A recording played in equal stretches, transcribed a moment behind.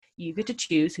You get to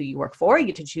choose who you work for. You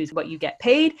get to choose what you get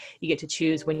paid. You get to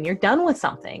choose when you're done with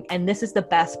something. And this is the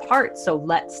best part. So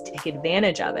let's take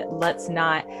advantage of it. Let's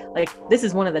not, this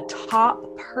is one of the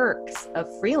top perks of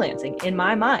freelancing in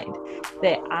my mind,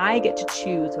 that I get to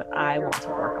choose what I want to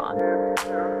work on.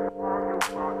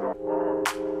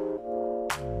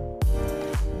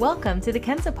 Welcome to the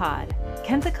Kenza Pod.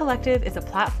 Kenza Collective is a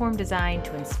platform designed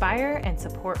to inspire and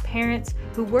support parents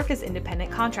who work as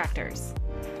independent contractors.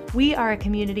 We are a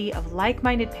community of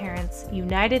like-minded parents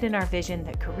united in our vision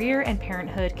that career and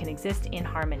parenthood can exist in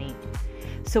harmony.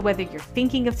 So whether you're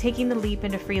thinking of taking the leap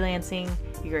into freelancing,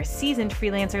 you're a seasoned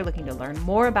freelancer looking to learn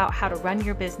more about how to run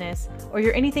your business, or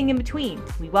you're anything in between,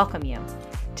 we welcome you.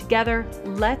 Together,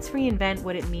 let's reinvent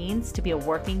what it means to be a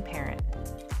working parent.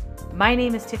 My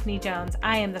name is Tiffany Jones.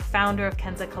 I am the founder of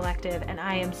Kenza Collective, and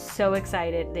I am so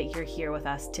excited that you're here with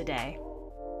us today.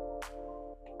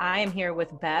 I am here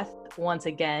with Beth once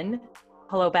again.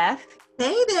 Hello, Beth.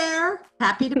 Hey there.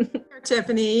 Happy to be here,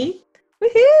 Tiffany.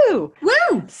 Woohoo!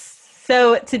 Woo!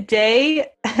 So today,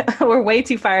 we're way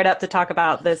too fired up to talk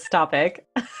about this topic.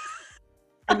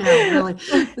 I know, really.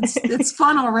 It's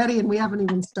fun already, and we haven't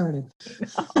even started.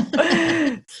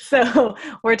 So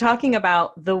we're talking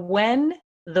about the when,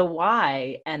 the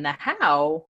why, and the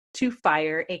how to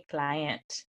fire a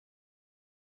client.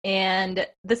 And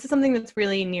this is something that's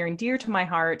really near and dear to my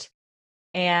heart.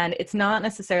 And it's not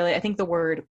necessarily, I think the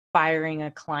word firing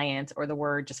a client or the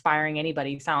word just firing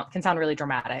anybody can sound really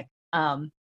dramatic.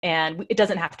 And it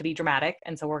doesn't have to be dramatic.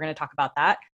 And so we're going to talk about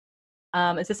that.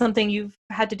 Is this something you've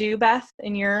had to do, Beth,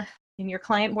 in your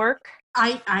client work?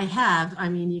 I have. I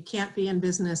mean, you can't be in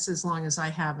business as long as I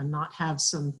have and not have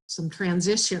some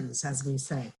transitions, as we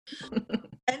say.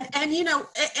 And you know,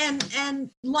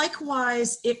 and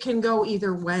likewise, it can go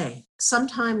either way.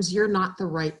 Sometimes you're not the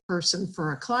right person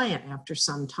for a client after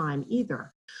some time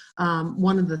either.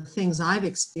 One of the things I've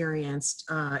experienced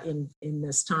in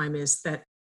this time is that,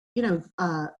 you know,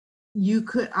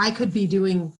 I could be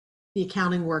doing the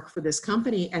accounting work for this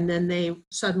company, and then they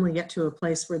suddenly get to a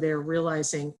place where they're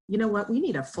realizing, you know what, we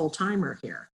need a full-timer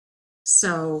here.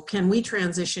 So can we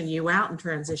transition you out and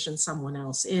transition someone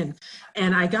else in?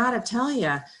 And I got to tell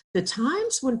you, the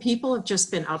times when people have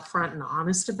just been upfront and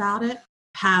honest about it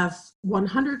have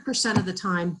 100% of the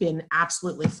time been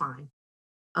absolutely fine.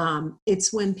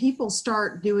 It's when people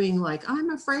start doing like,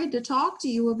 I'm afraid to talk to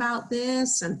you about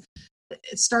this, and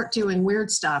start doing weird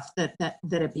stuff that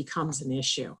it becomes an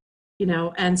issue. You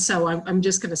know, and so I'm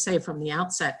just going to say from the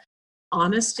outset,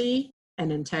 honesty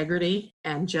and integrity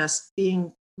and just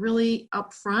being really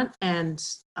upfront and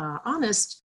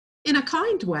honest in a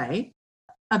kind way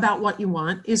about what you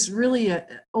want is really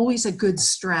always a good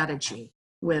strategy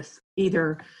with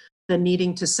either the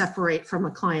needing to separate from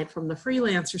a client from the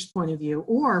freelancer's point of view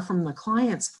or from the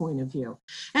client's point of view.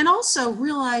 And also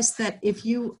realize that if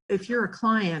you're a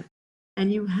client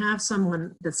and you have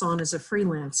someone that's on as a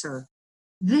freelancer,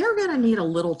 they're going to need a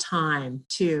little time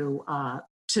to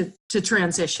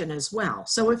transition as well.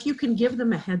 So if you can give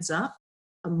them a heads up,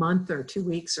 a month or 2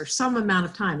 weeks or some amount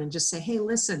of time, and just say, hey,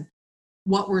 listen,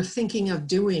 what we're thinking of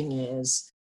doing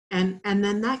is, and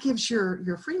then that gives your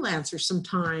freelancer some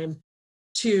time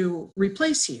to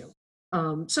replace you.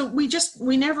 So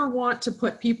we never want to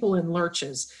put people in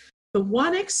lurches. The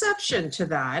one exception to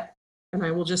that, and I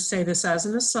will just say this as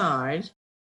an aside,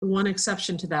 the one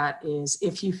exception to that is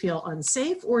if you feel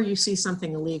unsafe or you see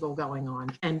something illegal going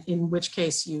on, and in which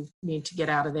case you need to get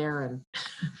out of there and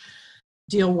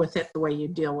deal with it the way you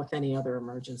deal with any other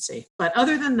emergency. But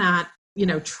other than that, you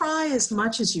know, try as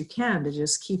much as you can to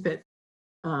just keep it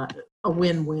a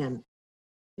win-win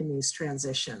in these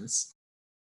transitions.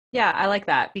 Yeah, I like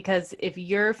that, because if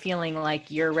you're feeling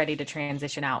like you're ready to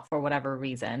transition out for whatever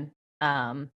reason,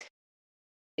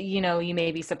 you know, you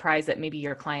may be surprised that maybe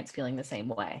your client's feeling the same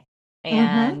way.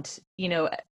 And, you know,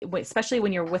 especially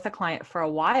when you're with a client for a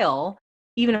while,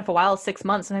 even if a while is 6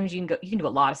 months, sometimes you can do a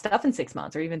lot of stuff in 6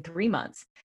 months or even 3 months.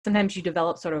 Sometimes you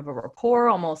develop sort of a rapport,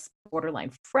 almost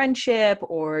borderline friendship,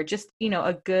 or just, you know,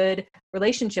 a good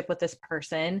relationship with this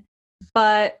person.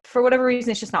 But for whatever reason,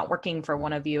 it's just not working for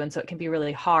one of you. And so it can be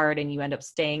really hard, and you end up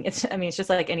staying. It's just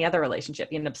like any other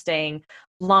relationship. You end up staying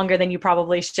longer than you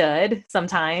probably should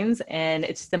sometimes. And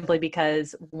it's simply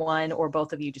because one or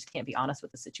both of you just can't be honest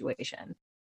with the situation.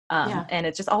 And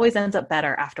it just always ends up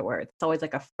better afterwards. It's always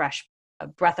like a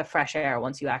breath of fresh air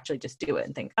once you actually just do it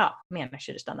and think, oh man, I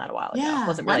should have just done that a while ago. It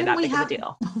wasn't really that big of a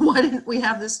deal. Why didn't we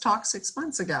have this talk 6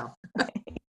 months ago?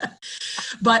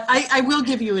 But I will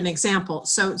give you an example.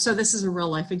 So this is a real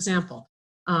life example.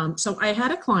 So I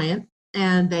had a client,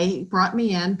 and they brought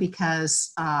me in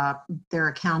because their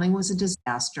accounting was a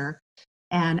disaster.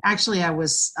 And actually I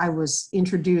was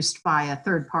introduced by a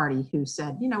third party who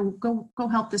said, go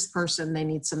help this person. They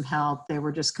need some help. They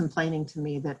were just complaining to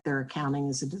me that their accounting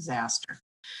is a disaster.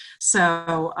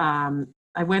 So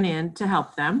I went in to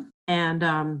help them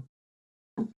and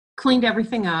cleaned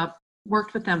everything up,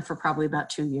 worked with them for probably about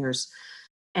 2 years.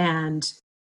 And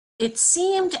it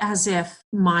seemed as if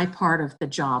my part of the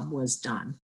job was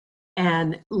done.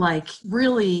 And like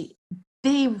really,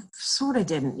 they sort of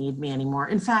didn't need me anymore.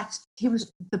 In fact,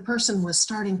 the person was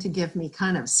starting to give me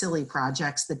kind of silly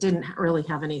projects that didn't really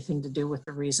have anything to do with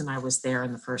the reason I was there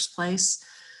in the first place.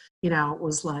 It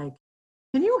was like,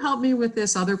 can you help me with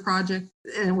this other project?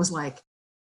 And it was like,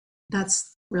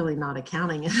 that's really not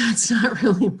accounting. And that's not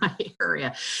really my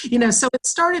area. So it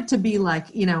started to be like,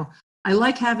 I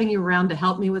like having you around to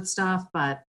help me with stuff,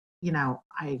 but,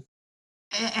 and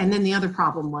then the other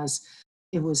problem was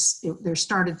there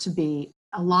started to be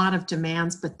a lot of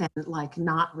demands, but then like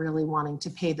not really wanting to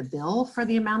pay the bill for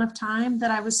the amount of time that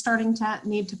I was starting to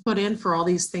need to put in for all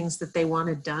these things that they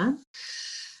wanted done.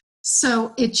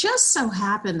 So it just so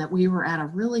happened that we were at a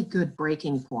really good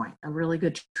breaking point, a really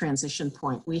good transition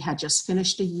point. We had just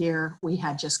finished a year. We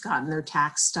had just gotten their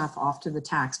tax stuff off to the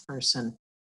tax person.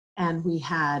 And we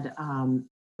had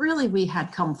we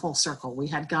had come full circle. We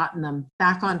had gotten them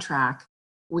back on track.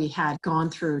 We had gone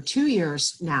through 2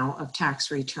 years now of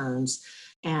tax returns,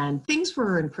 and things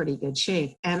were in pretty good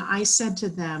shape. And I said to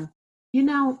them,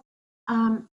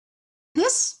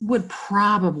 this would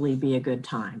probably be a good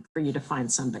time for you to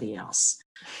find somebody else,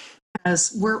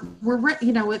 because we're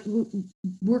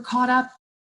caught up,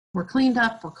 we're cleaned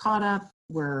up, we're caught up,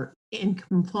 we're in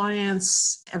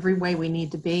compliance every way we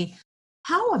need to be.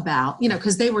 How about,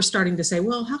 because they were starting to say,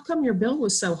 well, how come your bill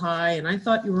was so high? And I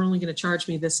thought you were only going to charge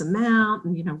me this amount.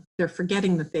 And, they're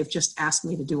forgetting that they've just asked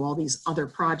me to do all these other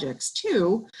projects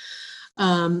too.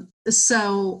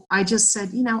 So I just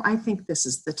said, I think this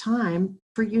is the time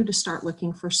for you to start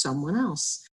looking for someone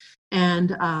else. And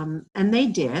they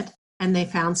did, and they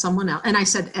found someone else. And I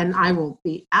said, and I will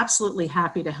be absolutely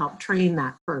happy to help train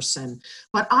that person.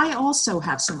 But I also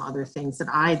have some other things that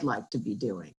I'd like to be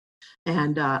doing.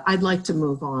 And I'd like to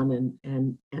move on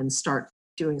and start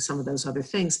doing some of those other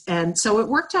things. And so it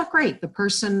worked out great. The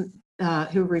person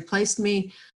who replaced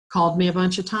me called me a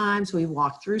bunch of times. We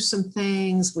walked through some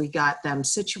things. We got them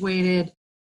situated.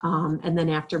 And then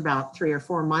after about 3 or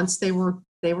 4 months, they were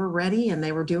ready and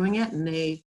they were doing it. And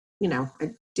I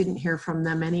didn't hear from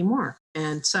them anymore.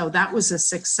 And so that was a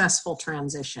successful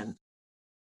transition.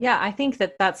 Yeah, I think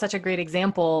that that's such a great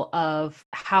example of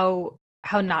how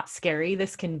not scary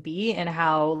this can be, and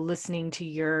how listening to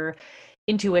your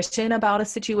intuition about a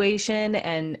situation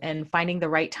and finding the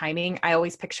right timing. I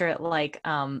always picture it like,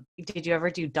 did you ever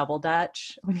do double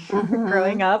dutch when you were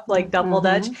growing up? Like double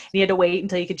dutch, and you had to wait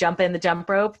until you could jump in the jump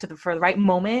rope for the right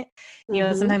moment.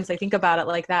 Sometimes I think about it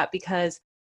like that, because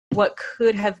what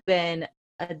could have been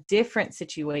a different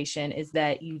situation is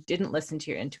that you didn't listen to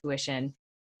your intuition.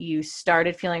 You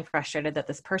started feeling frustrated that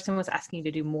this person was asking you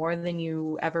to do more than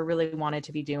you ever really wanted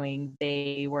to be doing.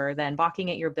 They were then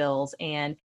balking at your bills,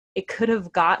 and it could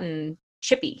have gotten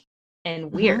chippy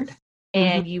and weird.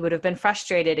 And you would have been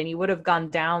frustrated, and you would have gone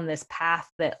down this path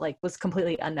that like was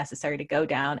completely unnecessary to go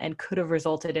down, and could have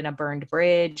resulted in a burned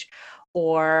bridge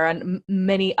or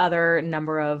many other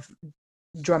number of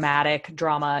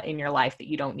drama in your life that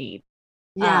you don't need.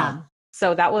 Yeah.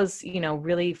 So that was,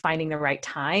 really finding the right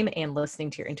time and listening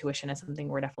to your intuition is something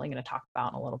we're definitely going to talk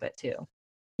about in a little bit too.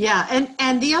 Yeah.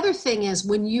 And the other thing is,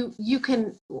 when you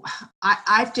can,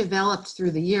 I've developed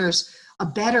through the years a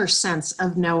better sense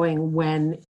of knowing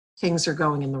when things are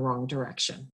going in the wrong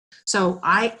direction. So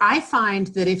I find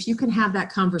that if you can have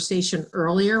that conversation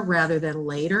earlier rather than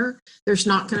later, there's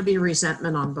not going to be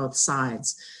resentment on both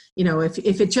sides.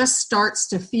 If it just starts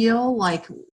to feel like,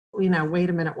 wait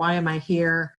a minute, why am I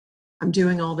here? I'm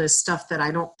doing all this stuff that I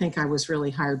don't think I was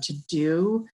really hired to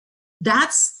do.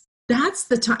 That's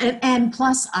the time. And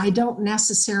plus, I don't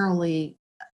necessarily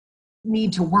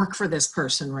need to work for this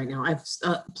person right now. I've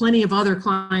plenty of other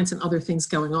clients and other things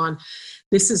going on.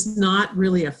 This is not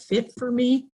really a fit for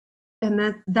me.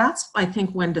 And that's, I think,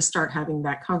 when to start having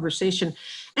that conversation.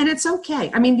 And it's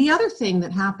okay. I mean, the other thing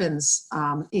that happens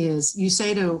is you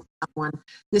say to someone,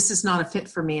 this is not a fit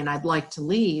for me and I'd like to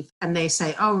leave. And they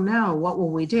say, oh no, what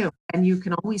will we do? And you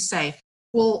can always say,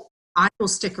 well, I will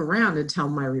stick around until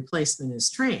my replacement is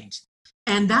trained.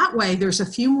 And that way there's a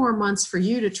few more months for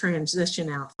you to transition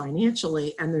out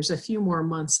financially. And there's a few more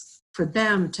months for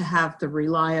them to have the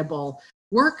reliable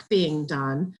work being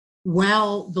done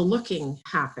while the looking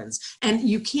happens. And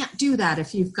you can't do that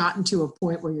if you've gotten to a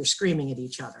point where you're screaming at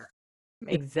each other.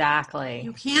 Exactly.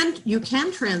 You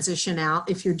can transition out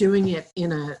if you're doing it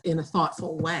in a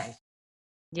thoughtful way.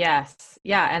 Yes.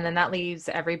 Yeah. And then that leaves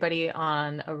everybody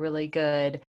on a really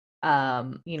good,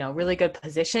 really good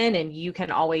position. And you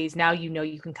can always, now,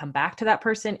 you can come back to that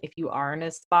person if you are in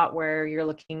a spot where you're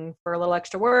looking for a little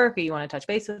extra work or you want to touch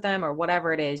base with them or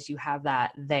whatever it is, you have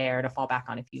that there to fall back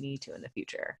on if you need to in the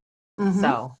future. Mm-hmm.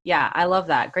 So yeah, I love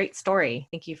that. Great story.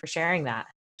 Thank you for sharing that.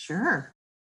 Sure.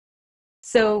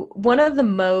 So, one of the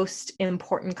most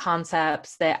important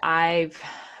concepts that I've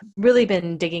really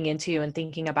been digging into and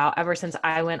thinking about ever since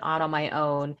I went out on my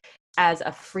own as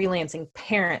a freelancing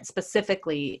parent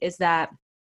specifically is that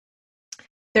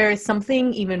there is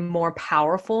something even more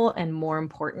powerful and more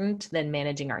important than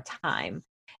managing our time.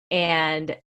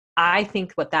 And I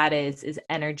think what that is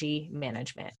energy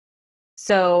management.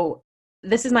 So,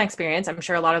 this is my experience. I'm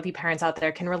sure a lot of you parents out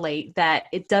there can relate that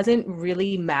it doesn't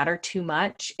really matter too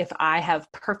much if I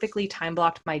have perfectly time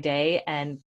blocked my day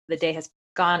and the day has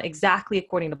gone exactly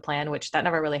according to plan, which that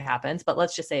never really happens, but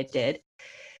let's just say it did.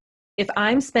 If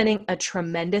I'm spending a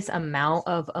tremendous amount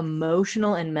of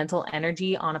emotional and mental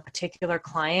energy on a particular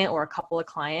client or a couple of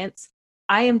clients,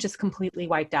 I am just completely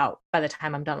wiped out by the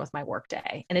time I'm done with my work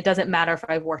day. And it doesn't matter if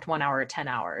I've worked 1 hour or 10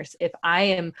 hours. If I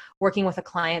am working with a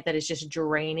client that is just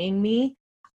draining me,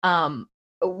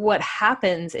 what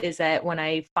happens is that when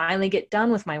I finally get done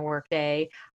with my work day,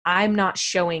 I'm not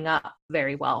showing up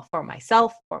very well for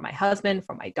myself, for my husband,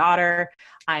 for my daughter.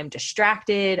 I'm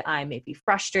distracted, I may be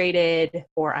frustrated,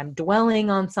 or I'm dwelling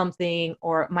on something,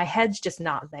 or my head's just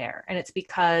not there. And it's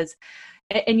because,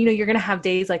 you're going to have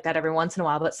days like that every once in a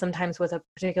while, but sometimes with a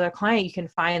particular client, you can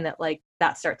find that like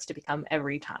that starts to become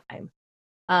every time.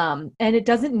 And it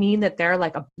doesn't mean that they're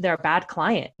a bad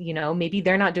client, maybe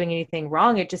they're not doing anything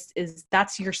wrong. It just is,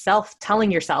 that's yourself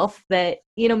telling yourself that,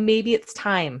 maybe it's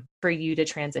time for you to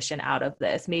transition out of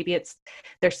this. Maybe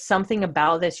there's something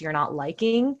about this you're not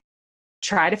liking.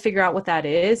 Try to figure out what that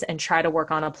is and try to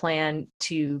work on a plan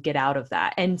to get out of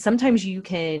that. And sometimes you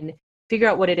can figure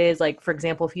out what it is. Like, for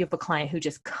example, if you have a client who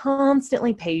just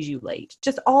constantly pays you late,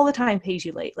 just all the time pays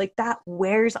you late, like that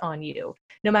wears on you.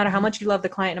 No matter how much you love the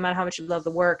client, no matter how much you love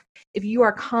the work, if you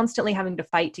are constantly having to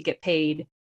fight to get paid,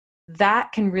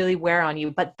 that can really wear on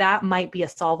you, but that might be a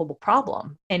solvable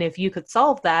problem. And if you could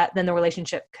solve that, then the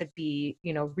relationship could be,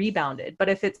 rebounded. But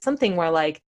if it's something where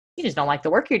like, you just don't like the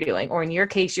work you're doing, or in your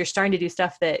case, you're starting to do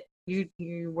stuff that you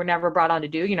were never brought on to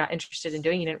do, you're not interested in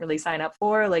doing, you didn't really sign up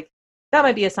for, like that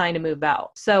might be a sign to move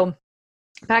out. So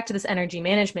back to this energy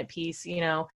management piece,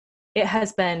 it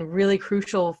has been really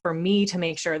crucial for me to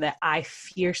make sure that I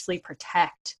fiercely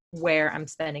protect where I'm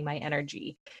spending my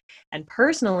energy. And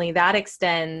personally, that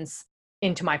extends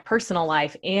into my personal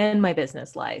life and my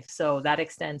business life. So that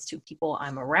extends to people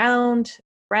I'm around,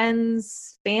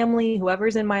 friends, family,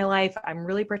 whoever's in my life. I'm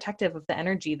really protective of the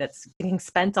energy that's getting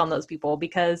spent on those people,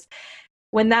 because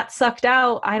when that's sucked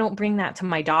out, I don't bring that to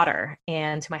my daughter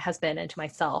and to my husband and to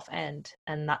myself. And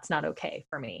that's not okay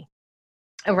for me.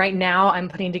 Right now, I'm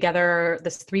putting together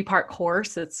this 3-part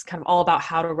course. It's kind of all about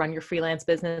how to run your freelance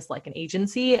business like an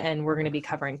agency. And we're going to be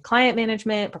covering client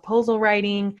management, proposal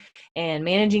writing, and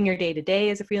managing your day-to-day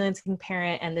as a freelancing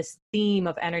parent. And this theme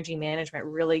of energy management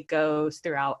really goes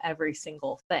throughout every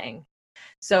single thing.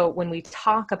 So when we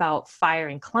talk about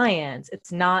firing clients,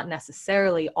 it's not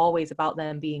necessarily always about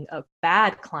them being a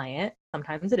bad client.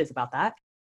 Sometimes it is about that.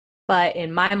 But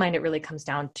in my mind, it really comes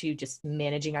down to just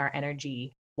managing our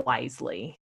energy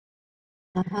wisely.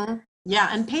 Mm-hmm. Yeah,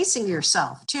 and pacing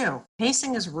yourself too.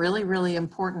 Pacing is really, really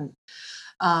important.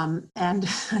 And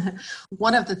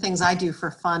one of the things I do for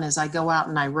fun is I go out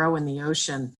and I row in the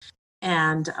ocean.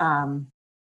 And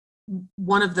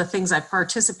one of the things I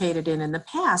participated in the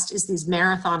past is these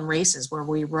marathon races where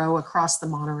we row across the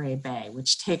Monterey Bay,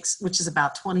 which is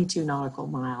about 22 nautical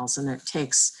miles, and it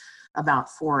takes about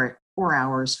 4.5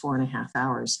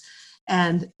 hours.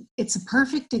 And it's a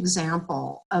perfect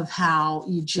example of how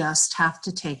you just have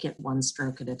to take it one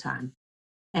stroke at a time.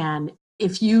 And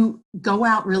if you go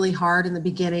out really hard in the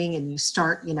beginning and you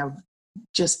start,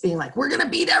 just being like, we're going to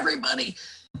beat everybody,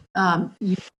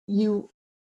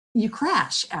 you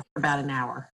crash after about an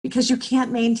hour because you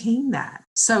can't maintain that.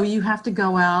 So you have to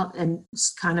go out and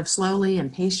kind of slowly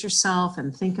and pace yourself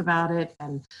and think about it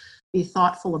and be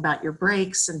thoughtful about your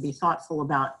breaks and be thoughtful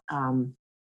about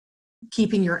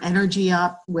keeping your energy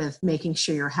up with making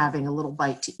sure you're having a little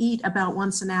bite to eat about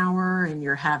once an hour and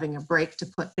you're having a break to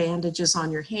put bandages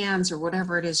on your hands or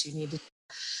whatever it is you need to.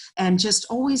 And just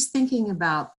always thinking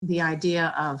about the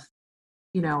idea of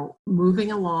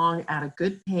moving along at a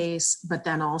good pace, but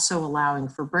then also allowing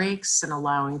for breaks and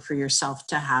allowing for yourself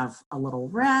to have a little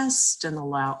rest and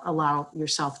allow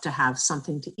yourself to have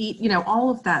something to eat. All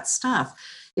of that stuff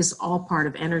is all part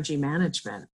of energy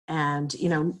management. And,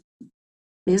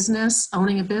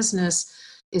 owning a business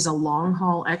is a long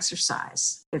haul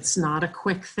exercise. It's not a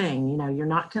quick thing. You're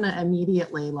not going to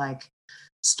immediately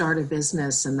start a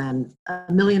business and then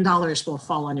 $1 million will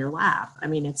fall on your lap. I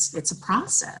mean, it's a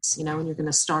process, and you're going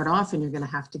to start off and you're going to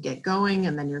have to get going,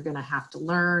 and then you're going to have to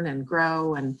learn and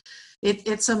grow. And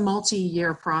it's a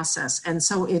multi-year process. And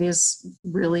so it is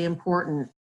really important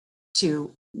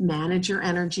to manage your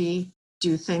energy,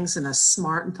 do things in a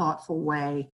smart and thoughtful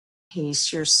way,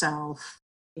 pace yourself,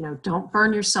 don't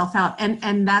burn yourself out.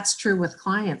 And that's true with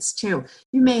clients too.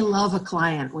 You may love a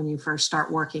client when you first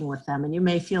start working with them, and you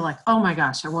may feel like, oh my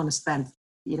gosh, I want to spend,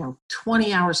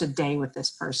 20 hours a day with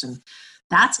this person.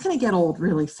 That's going to get old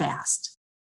really fast.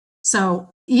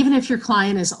 So even if your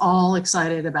client is all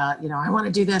excited about, I want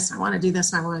to do this, I want to do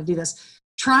this, and I want to do this,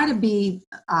 try to be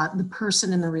the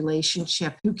person in the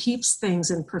relationship who keeps things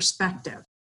in perspective.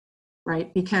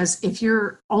 Right? Because if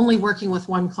you're only working with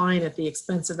one client at the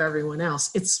expense of everyone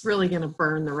else, it's really going to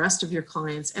burn the rest of your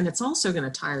clients, and it's also going to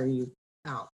tire you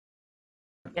out.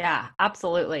 Yeah,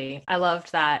 absolutely. I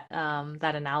loved that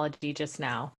that analogy just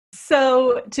now.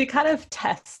 So to kind of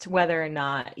test whether or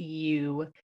not if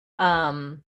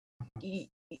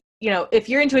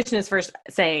your intuition is first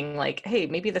saying hey,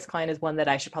 maybe this client is one that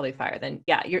I should probably fire, then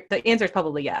yeah, the answer is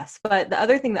probably yes. But the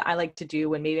other thing that I like to do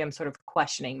when maybe I'm sort of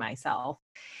questioning myself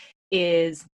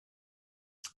is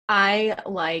I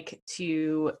like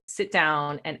to sit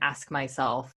down and ask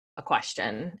myself a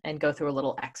question and go through a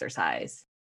little exercise.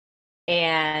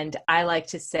 And I like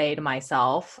to say to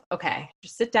myself, okay,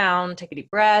 just sit down, take a deep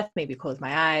breath, maybe close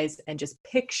my eyes, and just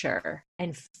picture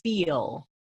and feel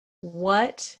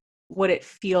what would it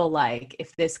feel like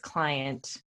if this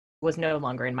client was no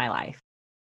longer in my life,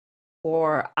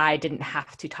 or I didn't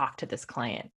have to talk to this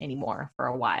client anymore for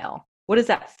a while. What does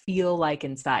that feel like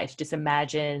inside? Just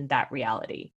imagine that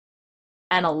reality.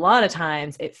 And a lot of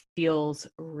times it feels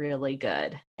really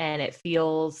good. And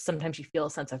sometimes you feel a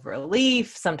sense of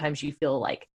relief. Sometimes you feel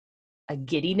like a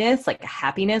giddiness, like a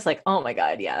happiness, like, oh my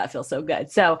God, yeah, that feels so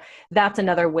good. So that's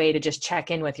another way to just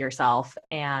check in with yourself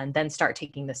and then start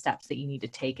taking the steps that you need to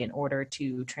take in order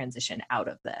to transition out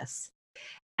of this.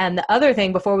 And the other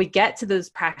thing before we get to those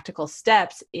practical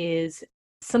steps is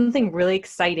something really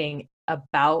exciting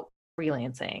about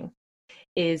freelancing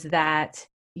is that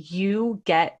you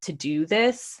get to do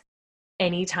this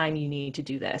anytime you need to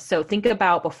do this. So think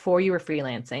about before you were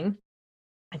freelancing,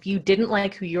 if you didn't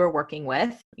like who you were working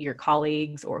with, your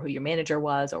colleagues or who your manager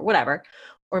was or whatever,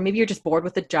 or maybe you're just bored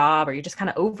with the job or you're just kind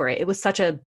of over it. It was such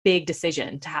a big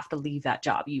decision to have to leave that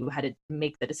job. You had to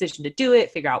make the decision to do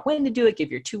it, figure out when to do it,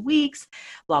 give your 2 weeks,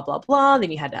 blah, blah, blah.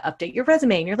 Then you had to update your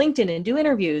resume and your LinkedIn and do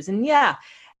interviews. And yeah.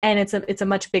 And it's a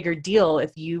much bigger deal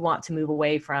if you want to move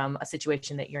away from a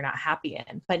situation that you're not happy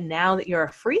in. But now that you're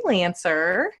a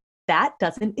freelancer, that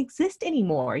doesn't exist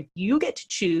anymore. You get to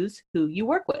choose who you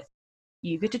work with.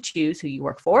 You get to choose who you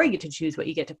work for. You get to choose what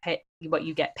you get to pay, what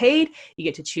you get paid. You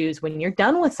get to choose when you're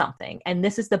done with something. And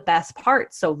this is the best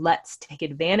part. So let's take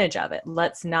advantage of it.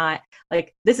 Let's not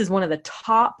this is one of the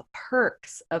top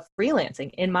perks of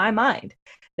freelancing in my mind,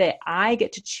 that I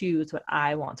get to choose what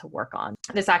I want to work on.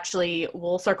 This actually,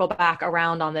 we'll circle back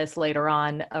around on this later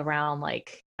on around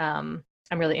I'm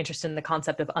really interested in the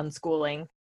concept of unschooling.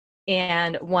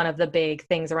 And one of the big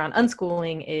things around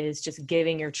unschooling is just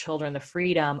giving your children the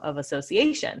freedom of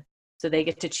association. So they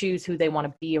get to choose who they want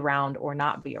to be around or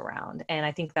not be around. And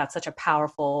I think that's such a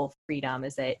powerful freedom,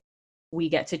 is that we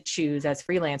get to choose as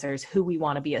freelancers who we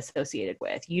want to be associated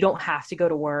with. You don't have to go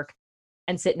to work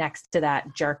and sit next to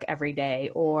that jerk every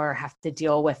day or have to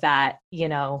deal with that,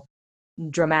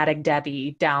 dramatic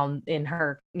Debbie down in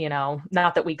her,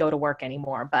 not that we go to work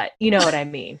anymore, but you know what I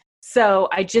mean? So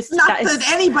I just not that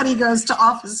anybody goes to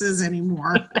offices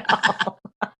anymore.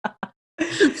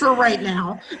 For right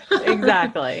now.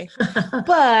 Exactly.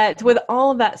 But with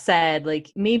all of that said,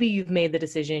 maybe you've made the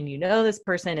decision, this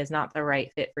person is not the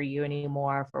right fit for you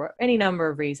anymore for any number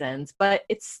of reasons, but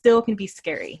it still can be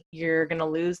scary. You're going to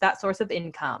lose that source of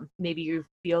income. Maybe you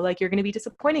feel like you're going to be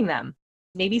disappointing them.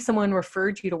 Maybe someone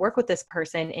referred you to work with this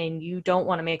person and you don't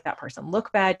want to make that person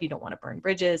look bad. You don't want to burn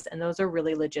bridges. And those are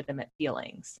really legitimate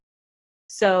feelings.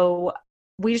 So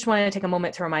we just wanted to take a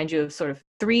moment to remind you of sort of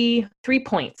three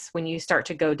points when you start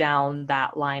to go down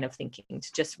that line of thinking,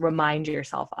 to just remind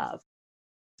yourself of.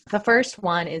 The first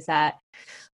one is that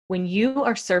when you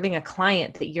are serving a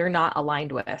client that you're not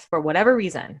aligned with for whatever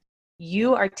reason,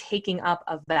 you are taking up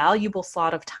a valuable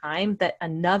slot of time that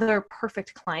another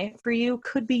perfect client for you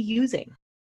could be using.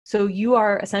 So you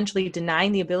are essentially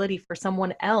denying the ability for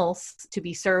someone else to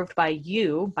be served by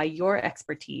you, by your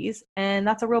expertise, and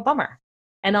that's a real bummer.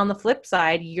 And on the flip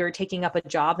side, you're taking up a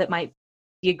job that might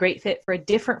be a great fit for a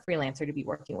different freelancer to be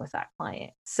working with that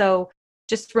client. So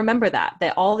just remember that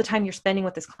all the time you're spending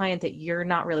with this client that you're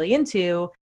not really into,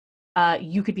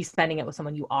 you could be spending it with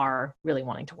someone you are really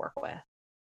wanting to work with.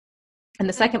 And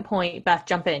the second point, Beth,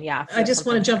 jump in. Yeah. I just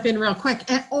want to jump in real quick.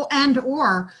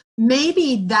 Or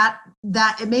maybe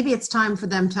maybe it's time for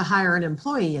them to hire an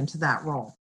employee into that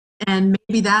role. And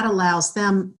maybe that allows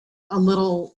them a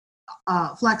little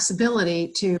flexibility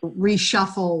to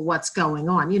reshuffle what's going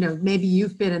on. Maybe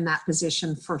you've been in that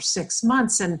position for 6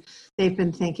 months and they've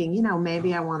been thinking,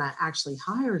 maybe I want to actually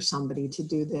hire somebody to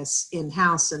do this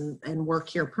in-house and work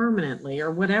here permanently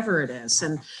or whatever it is.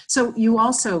 And so you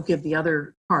also give the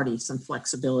other party some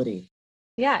flexibility.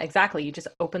 Yeah, exactly. You just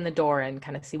open the door and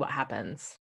kind of see what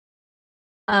happens.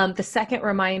 The second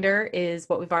reminder is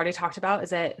what we've already talked about, is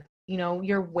that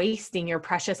you're wasting your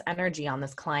precious energy on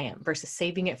this client versus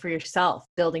saving it for yourself,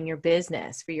 building your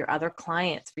business, for your other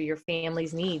clients, for your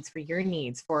family's needs, for your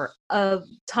needs, for a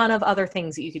ton of other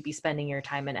things that you could be spending your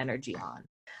time and energy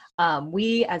on.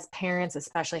 We as parents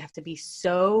especially have to be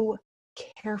so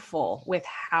careful with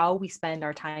how we spend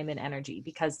our time and energy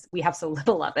because we have so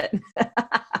little of it.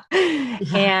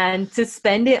 And to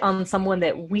spend it on someone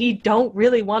that we don't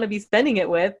really want to be spending it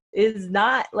with is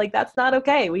not that's not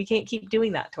okay. We can't keep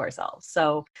doing that to ourselves.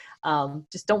 So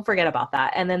just don't forget about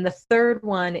that. And then the third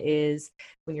one is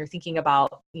when you're thinking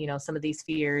about, some of these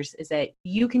fears, is that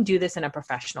you can do this in a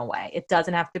professional way. It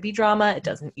doesn't have to be drama.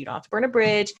 You don't have to burn a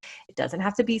bridge. It doesn't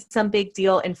have to be some big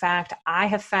deal. In fact, I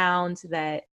have found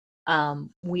that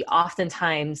we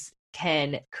oftentimes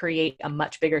can create a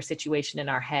much bigger situation in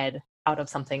our head out of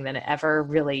something than it ever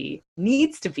really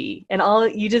needs to be. And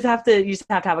you just have to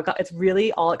have it's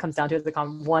really all it comes down to is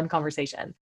one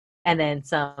conversation and then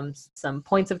some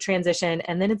points of transition,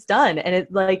 and then it's done. And it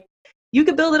you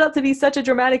could build it up to be such a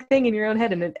dramatic thing in your own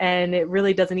head, and it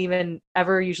really doesn't even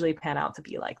ever usually pan out to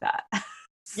be like that.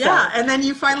 So, yeah. And then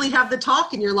you finally have the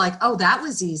talk and you're like, oh, that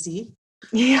was easy.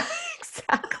 Yeah,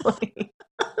 exactly.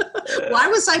 Why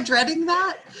was I dreading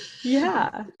that?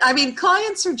 Yeah. I mean,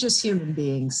 clients are just human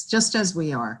beings, just as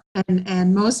we are.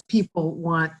 And most people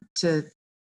want to,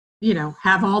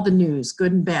 have all the news,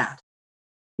 good and bad.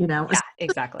 Yeah,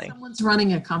 exactly. Someone's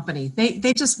running a company.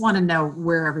 They just want to know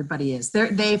where everybody is.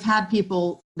 They've had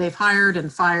people they've hired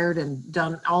and fired and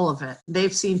done all of it.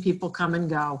 They've seen people come and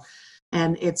go.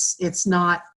 And it's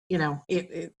not,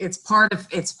 it's part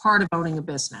of owning a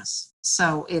business.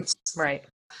 So it's right.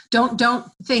 Don't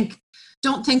think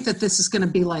that this is going to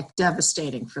be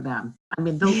devastating for them. I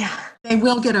mean, they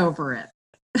will get over it.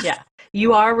 Yeah,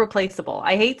 you are replaceable.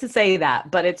 I hate to say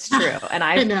that, but it's true. And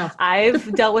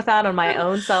I've dealt with that on my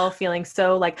own self, feeling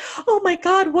so oh my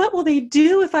God, what will they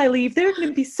do if I leave? They're going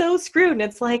to be so screwed. And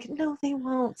it's no, they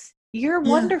won't. You're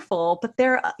wonderful, but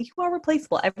you are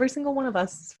replaceable. Every single one of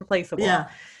us is replaceable. Yeah.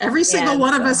 Every single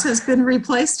one of us has been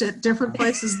replaced at different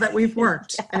places that we've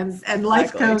worked. Yes, and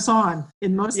life goes on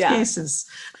in most cases.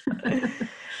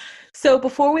 So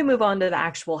before we move on to the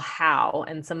actual how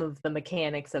and some of the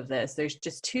mechanics of this, there's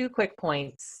just two quick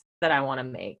points that I want to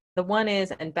make. The one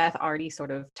is, and Beth already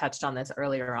sort of touched on this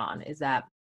earlier on, is that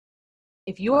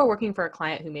if you are working for a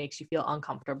client who makes you feel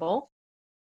uncomfortable,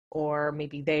 or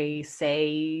maybe they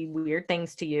say weird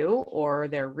things to you, or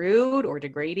they're rude or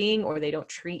degrading, or they don't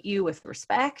treat you with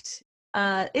respect,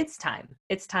 it's time.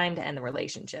 It's time to end the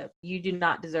relationship. You do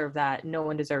not deserve that. No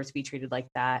one deserves to be treated like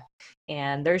that.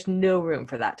 And there's no room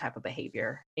for that type of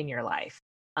behavior in your life.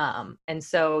 And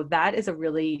so that is a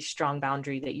really strong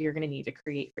boundary that you're going to need to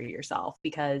create for yourself,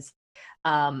 because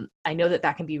I know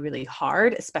that can be really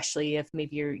hard, especially if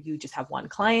maybe you just have one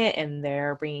client and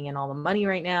they're bringing in all the money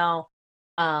right now.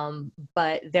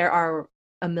 But there are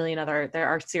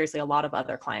seriously a lot of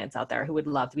other clients out there who would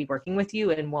love to be working with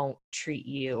you and won't treat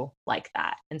you like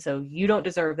that. And so you don't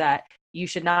deserve that. You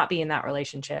should not be in that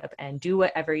relationship, and do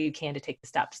whatever you can to take the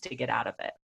steps to get out of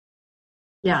it.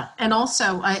 Yeah. And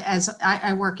also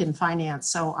I work in finance,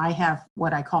 so I have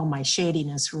what I call my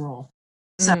shadiness rule.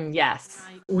 So yes.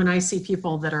 When I see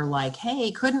people that are like,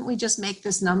 hey, couldn't we just make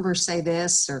this number say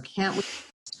this, or can't we?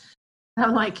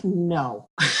 I'm like, no.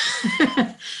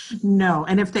 No.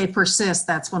 And if they persist,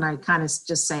 that's when I kind of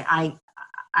just say, I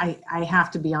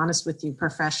have to be honest with you,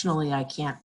 professionally, I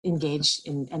can't engage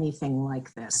in anything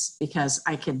like this, because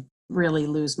I could really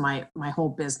lose my whole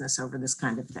business over this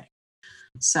kind of thing.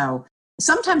 So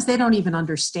sometimes they don't even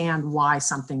understand why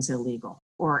something's illegal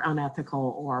or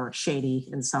unethical or shady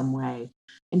in some way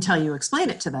until you explain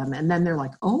it to them. And then they're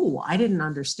like, oh, I didn't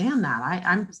understand that. I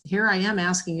am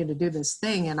asking you to do this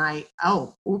thing. And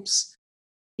oops.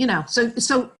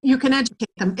 So you can educate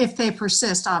them. If they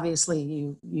persist, obviously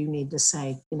you need to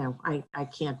say, I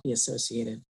can't be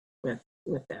associated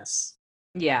with this.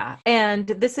 Yeah. And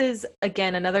this is,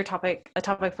 again, a topic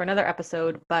for another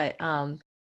episode, but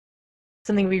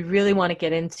something we really want to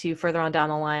get into further on down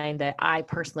the line that I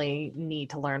personally need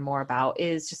to learn more about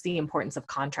is just the importance of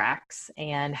contracts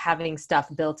and having stuff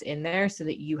built in there so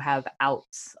that you have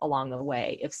outs along the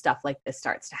way if stuff like this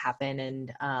starts to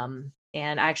happen.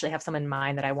 And I actually have someone in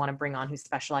mind that I want to bring on who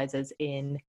specializes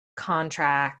in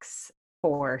contracts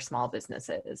for small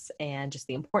businesses and just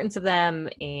the importance of them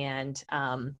and,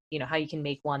 how you can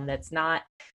make one that's not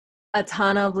a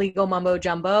ton of legal mumbo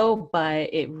jumbo,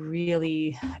 but it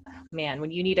really, man,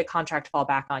 when you need a contract to fall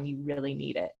back on, you really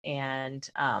need it. And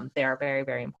they are very,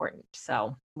 very important.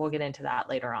 So we'll get into that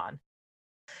later on.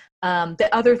 The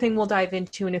other thing we'll dive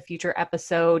into in a future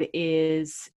episode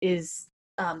is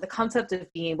the concept of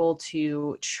being able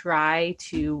to try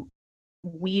to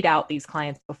weed out these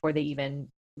clients before they even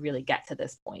really get to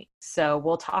this point. So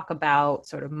we'll talk about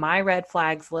sort of my red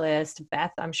flags list.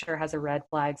 Beth, I'm sure, has a red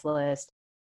flags list.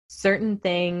 Certain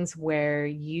things where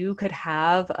you could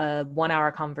have a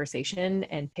 1-hour conversation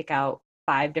and pick out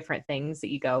 5 different things that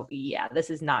you go, yeah, this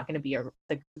is not going to be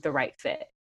the right fit.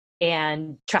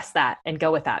 And trust that and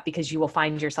go with that because you will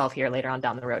find yourself here later on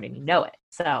down the road and you know it.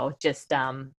 So just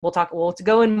we'll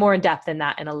go in more in depth in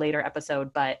that in a later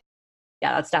episode. But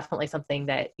yeah, that's definitely something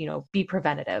that, be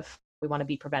preventative. We want to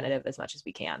be preventative as much as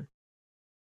we can.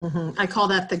 Mm-hmm. I call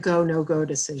that the go, no go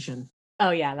decision. Oh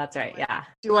yeah, that's right. Yeah.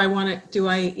 Do I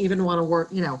even want to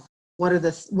work,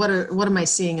 what am I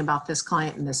seeing about this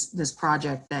client and this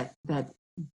project that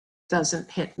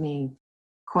doesn't hit me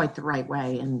quite the right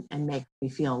way and make me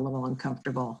feel a little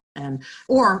uncomfortable?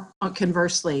 Or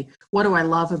conversely, what do I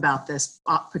love about this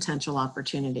potential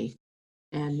opportunity?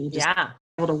 And you just be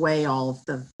able to weigh all of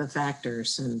the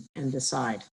factors and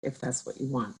decide if that's what you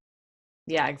want.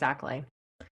 Yeah, exactly.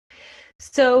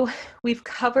 So we've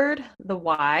covered the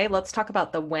why. Let's talk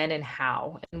about the when and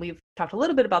how. And we've talked a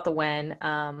little bit about the when,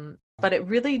 but it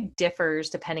really differs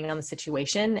depending on the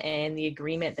situation and the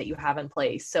agreement that you have in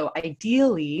place. So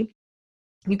ideally,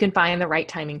 you can find the right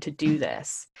timing to do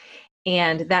this.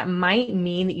 And that might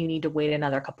mean that you need to wait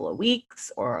another couple of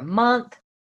weeks or a month.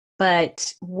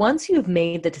 But once you've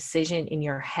made the decision in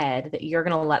your head that you're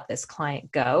going to let this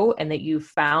client go and that you've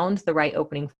found the right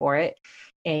opening for it,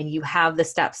 and you have the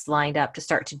steps lined up to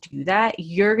start to do that,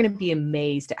 you're going to be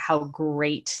amazed at how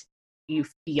great you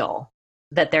feel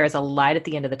that there is a light at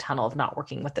the end of the tunnel of not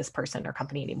working with this person or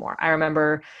company anymore. I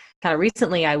remember kind of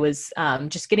recently I was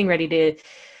just getting ready to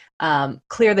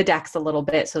clear the decks a little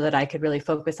bit so that I could really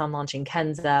focus on launching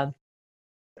Kenza.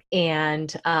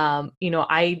 And,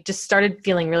 I just started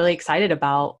feeling really excited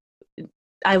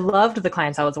I loved the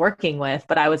clients I was working with,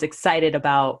 but I was excited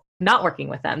about not working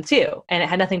with them too. And it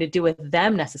had nothing to do with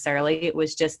them necessarily. It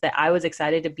was just that I was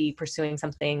excited to be pursuing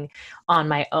something on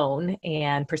my own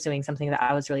and pursuing something that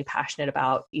I was really passionate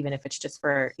about, even if it's just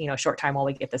for, a short time while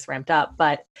we get this ramped up.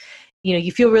 But,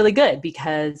 you feel really good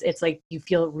because it's like you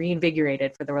feel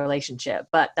reinvigorated for the relationship.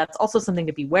 But that's also something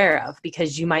to be aware of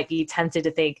because you might be tempted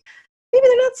to think, maybe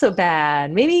they're not so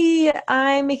bad. Maybe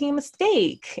I'm making a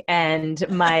mistake. And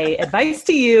my advice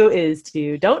to you is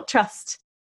to don't trust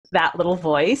that little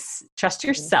voice. Trust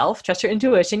yourself, trust your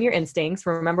intuition, your instincts.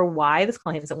 Remember why this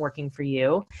client isn't working for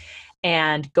you.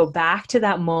 And go back to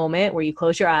that moment where you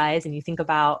close your eyes and you think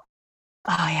about,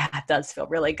 oh yeah, it does feel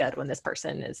really good when this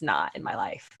person is not in my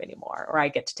life anymore, or I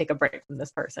get to take a break from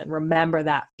this person. Remember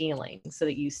that feeling so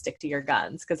that you stick to your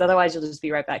guns, because otherwise you'll just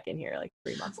be right back in here like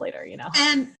 3 months later,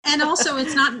 And also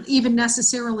it's not even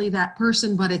necessarily that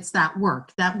person, but it's that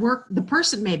work. The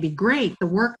person may be great. The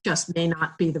work just may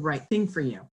not be the right thing for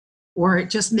you, or it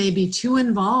just may be too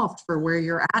involved for where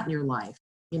you're at in your life.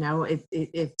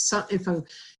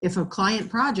 If a client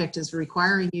project is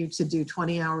requiring you to do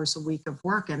 20 hours a week of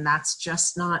work and that's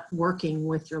just not working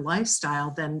with your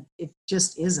lifestyle, then it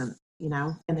just isn't,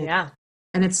 and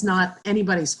it's not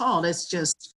anybody's fault. It's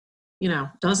just,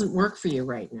 doesn't work for you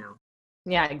right now.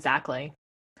 Yeah, exactly.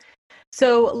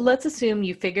 So let's assume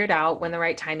you figured out when the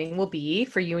right timing will be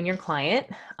for you and your client.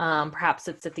 Perhaps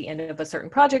it's at the end of a certain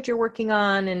project you're working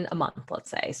on in a month, let's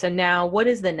say. So now what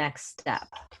is the next step?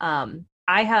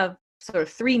 I have sort of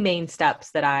 3 main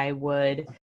steps that I would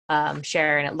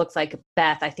share. And it looks like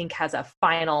Beth, I think, has a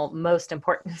final most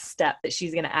important step that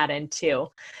she's going to add in too.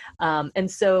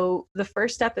 And so the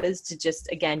first step is to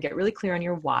just, again, get really clear on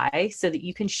your why so that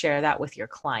you can share that with your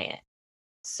client.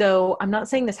 So I'm not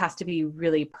saying this has to be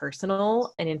really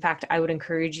personal. And in fact, I would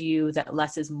encourage you that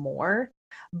less is more,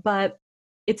 but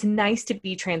it's nice to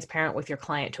be transparent with your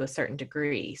client to a certain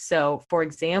degree. So for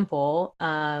example,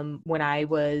 when I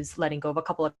was letting go of a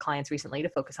couple of clients recently to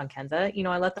focus on Kenza,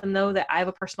 I let them know that I have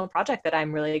a personal project that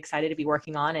I'm really excited to be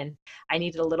working on, and I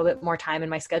needed a little bit more time in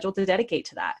my schedule to dedicate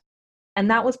to that. And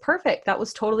that was perfect. That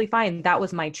was totally fine. That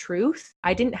was my truth.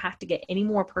 I didn't have to get any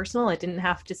more personal. I didn't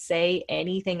have to say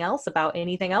anything else about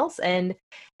anything else. And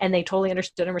they totally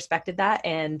understood and respected that.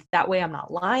 And that way I'm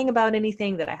not lying about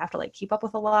anything that I have to like keep up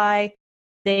with a lie.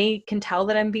 They can tell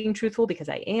that I'm being truthful because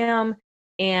I am.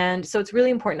 And so it's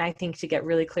really important, I think, to get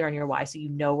really clear on your why, so you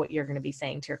know what you're going to be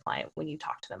saying to your client when you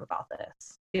talk to them about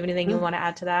this. Do you have anything you want to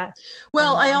add to that?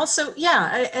 Well, I also,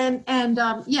 yeah.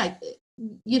 Yeah,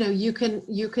 you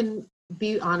can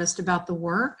be honest about the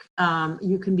work.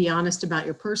 You can be honest about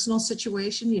your personal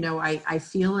situation. I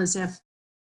feel as if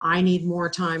I need more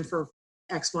time for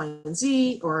X, Y, and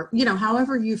Z, or,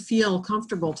 however you feel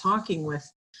comfortable talking with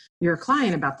your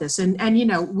client about this. And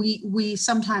we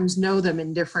sometimes know them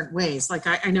in different ways. Like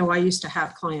I know I used to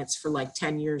have clients for like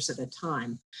 10 years at a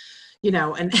time,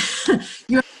 and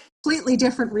you have a completely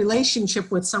different relationship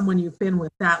with someone you've been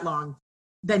with that long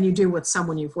than you do with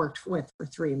someone you've worked with for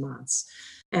 3 months.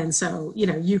 And so,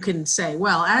 you can say,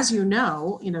 well, as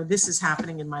this is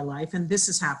happening in my life and this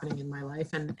is happening in my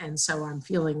life. And so I'm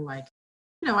feeling like,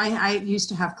 I used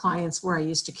to have clients where I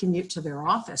used to commute to their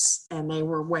office and they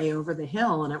were way over the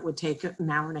hill and it would take an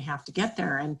hour and a half to get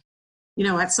there. And,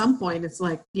 at some point it's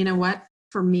like, what,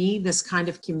 for me, this kind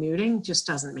of commuting just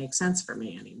doesn't make sense for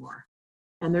me anymore.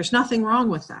 And there's nothing wrong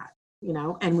with that,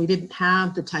 and we didn't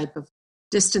have the type of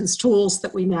distance tools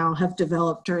that we now have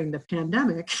developed during the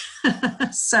pandemic.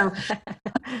 So,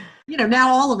 now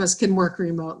all of us can work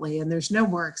remotely and there's no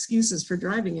more excuses for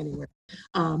driving anywhere.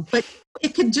 But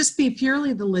it could just be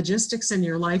purely the logistics in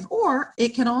your life, or it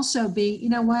can also be,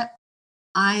 what,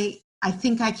 I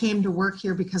think I came to work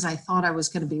here because I thought I was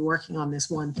going to be working on this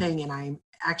one thing, and I'm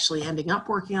actually ending up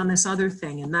working on this other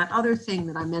thing. And that other thing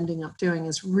that I'm ending up doing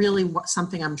is really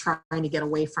something I'm trying to get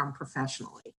away from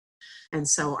professionally. And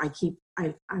so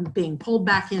I'm being pulled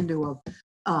back into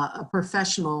a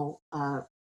professional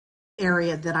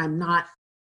area that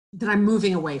I'm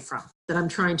moving away from, that I'm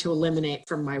trying to eliminate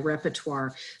from my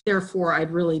repertoire. Therefore,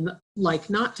 I'd really like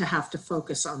not to have to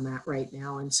focus on that right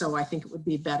now. And so I think it would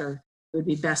be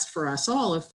best for us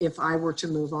all if I were to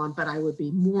move on, but I would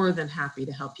be more than happy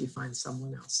to help you find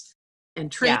someone else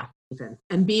and train even,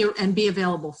 and be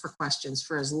available for questions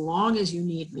for as long as you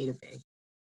need me to be.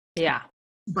 Yeah.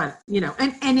 But,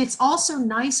 and it's also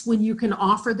nice when you can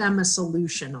offer them a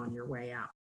solution on your way out.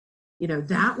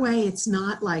 That way it's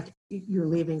not like you're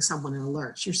leaving someone in a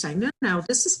lurch. You're saying, no,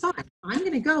 this is fine. I'm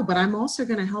going to go, but I'm also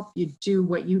going to help you do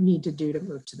what you need to do to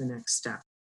move to the next step.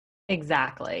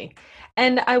 Exactly.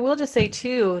 And I will just say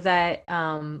too that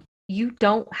you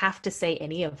don't have to say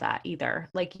any of that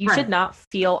either. Like you should not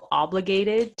feel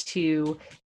obligated to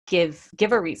give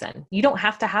a reason. You don't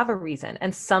have to have a reason.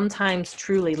 And sometimes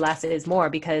truly less is more,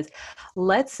 because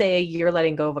let's say you're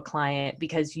letting go of a client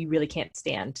because you really can't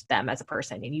stand them as a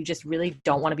person and you just really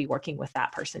don't want to be working with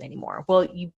that person anymore. Well,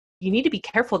 you need to be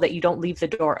careful that you don't leave the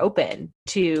door open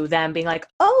to them being like,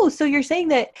 oh, so you're saying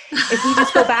that if we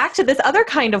just go back to this other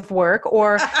kind of work,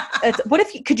 or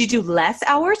could you do less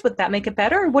hours? Would that make it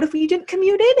better? Or what if we didn't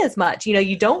commute in as much?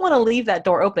 You don't want to leave that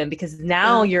door open, because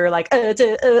now you're like, no.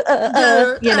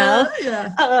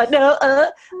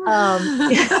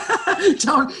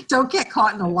 Don't get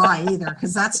caught in a lie either,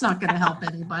 because that's not going to help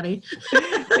anybody.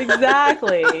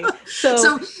 Exactly.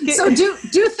 So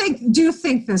do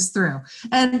think this through,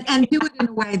 and do it in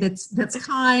a way that's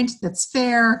kind, that's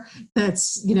fair,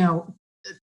 that's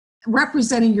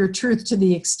representing your truth to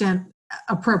the extent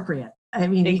appropriate. I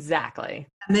mean, exactly.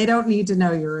 And they don't need to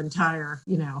know your entire,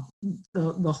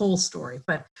 the whole story,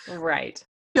 but right.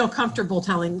 Feel comfortable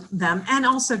telling them, and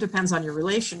also depends on your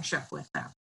relationship with them.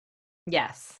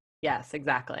 Yes,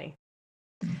 exactly.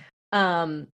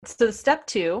 So step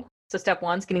 2. So step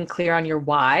 1 is getting clear on your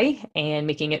why and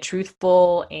making it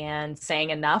truthful and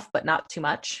saying enough, but not too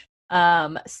much.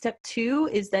 Step 2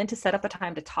 is then to set up a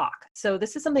time to talk. So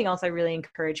this is something else I really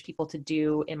encourage people to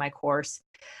do in my course.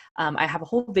 I have a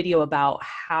whole video about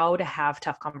how to have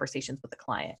tough conversations with a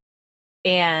client.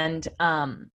 And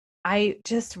I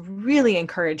just really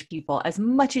encourage people, as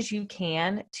much as you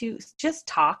can, to just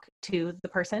talk to the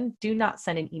person. Do not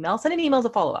send an email. Send an email as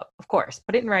a follow-up, of course.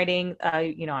 Put it in writing.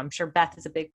 I'm sure Beth is a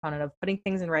big proponent of putting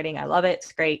things in writing. I love it.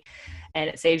 It's great. And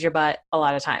it saves your butt a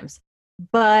lot of times.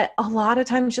 But a lot of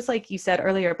times, just like you said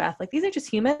earlier, Beth, like these are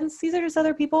just humans. These are just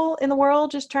other people in the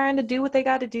world just trying to do what they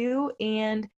got to do.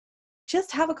 And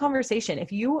just have a conversation.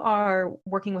 If you are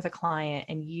working with a client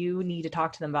and you need to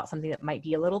talk to them about something that might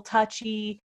be a little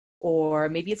touchy, or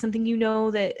maybe it's something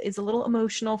that is a little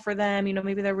emotional for them,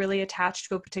 maybe they're really attached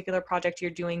to a particular project you're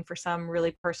doing for some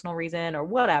really personal reason or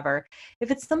whatever.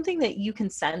 If it's something that you can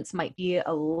sense might be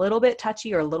a little bit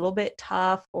touchy or a little bit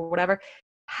tough or whatever,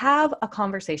 have a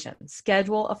conversation,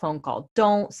 schedule a phone call.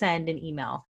 Don't send an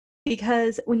email.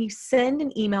 Because when you send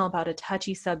an email about a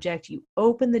touchy subject, you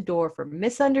open the door for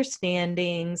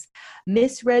misunderstandings,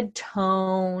 misread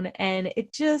tone, and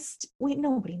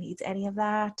nobody needs any of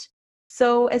that.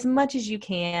 So as much as you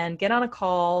can, get on a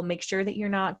call, make sure that you're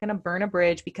not going to burn a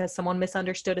bridge because someone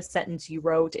misunderstood a sentence you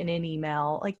wrote in an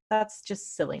email. Like that's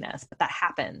just silliness, but that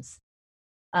happens.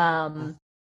 So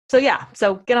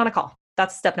get on a call.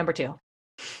 That's step number 2.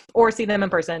 Or see them in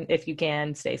person if you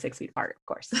can. Stay 6 feet apart, of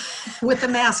course. With a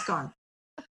mask on.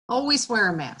 Always wear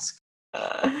a mask.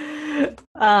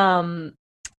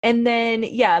 And then,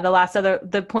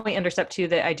 the point under step 2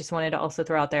 that I just wanted to also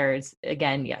throw out there is,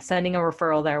 again, sending a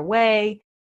referral their way,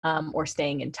 or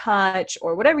staying in touch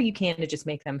or whatever you can to just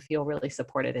make them feel really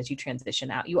supported as you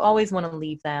transition out. You always want to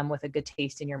leave them with a good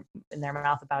taste in their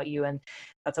mouth about you. And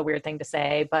that's a weird thing to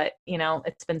say, but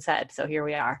it's been said. So here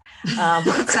we are.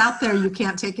 It's out there. You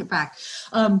can't take it back.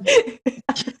 One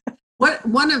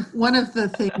of the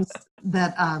things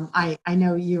that I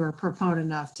know you're a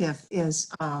proponent of, Tiff,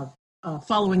 is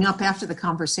following up after the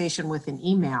conversation with an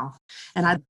email. And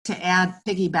I'd like to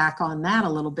piggyback on that a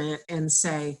little bit and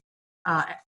say,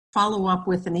 follow up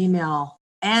with an email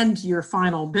and your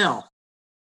final bill.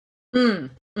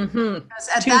 Mm-hmm.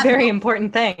 Two very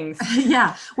important things.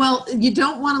 Yeah. Well, you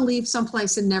don't want to leave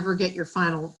someplace and never get your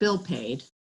final bill paid.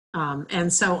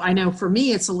 And so I know for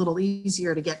me, it's a little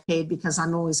easier to get paid because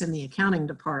I'm always in the accounting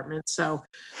department. So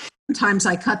sometimes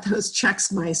I cut those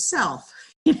checks myself.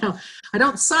 I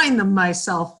don't sign them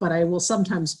myself, but I will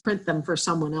sometimes print them for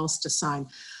someone else to sign.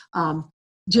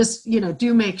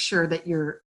 Do make sure that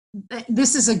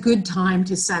this is a good time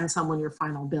to send someone your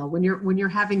final bill when you're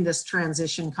having this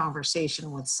transition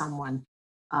conversation with someone,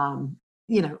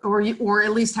 or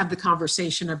at least have the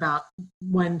conversation about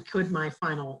when could my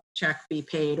final check be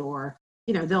paid, or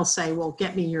they'll say, well,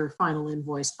 get me your final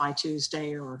invoice by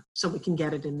Tuesday, or so we can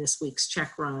get it in this week's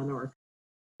check run, or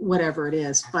whatever it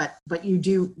is. But you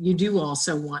do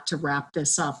also want to wrap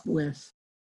this up with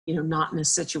not in a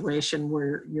situation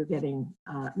where you're getting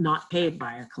not paid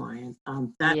by a client.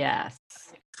 Yes.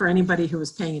 For anybody who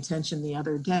was paying attention the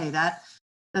other day,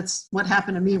 that's what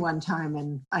happened to me one time,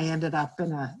 and I ended up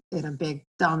in a big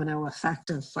domino effect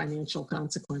of financial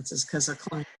consequences because a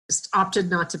client just opted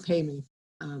not to pay me.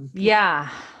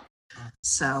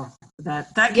 So that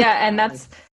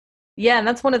and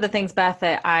that's one of the things, Beth,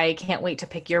 that I can't wait to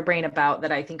pick your brain about,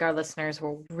 that I think our listeners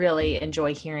will really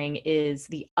enjoy hearing, is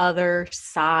the other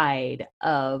side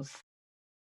of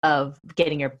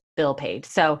getting your bill paid.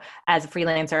 So as a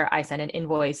freelancer, I send an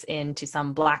invoice into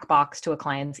some black box to a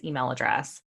client's email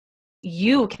address.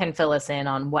 You can fill us in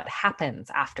on what happens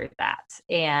after that.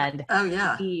 And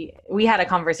we had a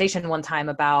conversation one time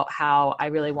about how I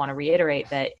really want to reiterate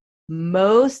that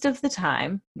most of the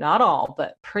time, not all,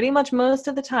 but pretty much most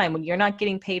of the time, when you're not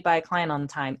getting paid by a client on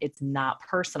time, it's not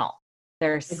personal.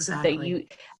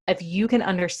 If you can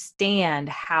understand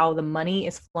how the money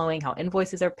is flowing, how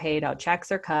invoices are paid, how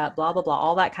checks are cut, blah, blah, blah,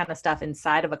 all that kind of stuff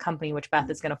inside of a company, which Beth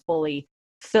is going to fully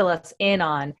fill us in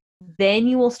on, then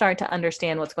you will start to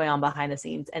understand what's going on behind the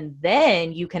scenes. And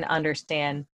then you can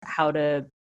understand how to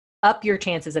up your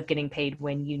chances of getting paid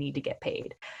when you need to get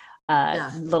paid.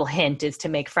 Little hint is to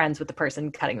make friends with the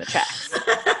person cutting the checks.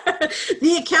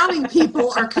 The accounting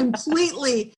people are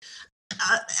completely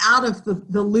out of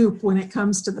the loop when it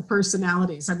comes to the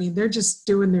personalities. I mean, they're just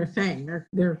doing their thing.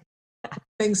 They're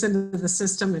things into the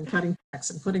system and cutting checks,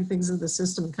 and putting things into the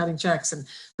system and cutting checks, and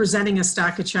presenting a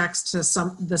stack of checks to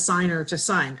the signer to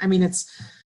sign. I mean,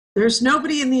 there's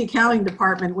nobody in the accounting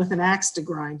department with an axe to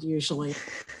grind usually.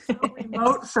 So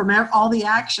remote from all the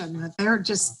action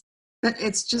that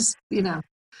it's just,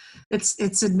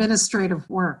 it's administrative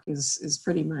work is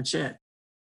pretty much it.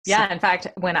 Yeah. So. In fact,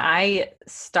 when I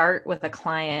start with a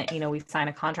client, we sign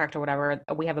a contract or whatever,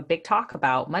 we have a big talk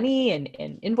about money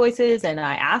and invoices. And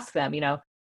I ask them,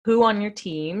 who on your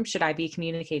team should I be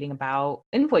communicating about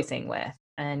invoicing with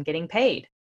and getting paid?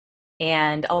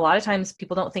 And a lot of times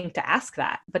people don't think to ask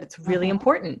that, but it's really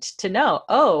important to know,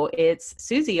 it's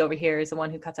Susie over here is the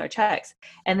one who cuts our checks.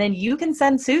 And then you can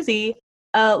send Susie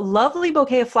a lovely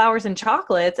bouquet of flowers and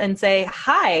chocolates and say,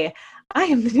 hi, I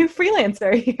am the new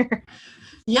freelancer here.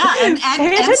 Yeah.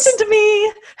 Pay attention to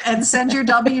me. And send your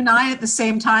W-9 at the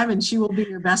same time, and she will be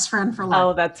your best friend for life.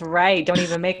 Oh, that's right. Don't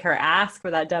even make her ask for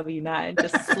that W-9.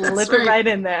 Just slip right. it right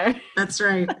in there. That's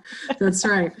right. That's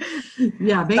right.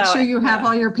 Yeah. Make sure you have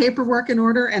all your paperwork in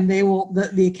order, and they will,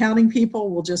 the accounting people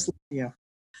will just leave you.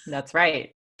 That's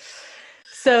right.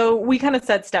 So we kind of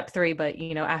said step 3, but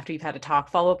after you've had a talk,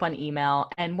 follow up on email.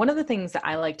 And one of the things that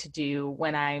I like to do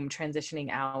when I'm transitioning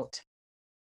out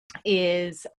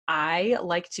is I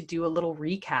like to do a little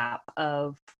recap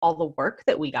of all the work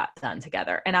that we got done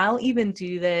together. And I'll even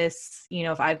do this,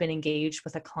 if I've been engaged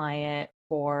with a client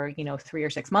for, 3 or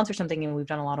 6 months or something, and we've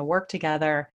done a lot of work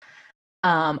together.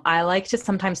 I like to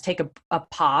sometimes take a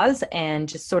pause and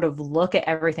just sort of look at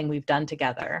everything we've done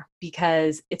together,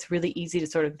 because it's really easy to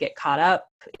sort of get caught up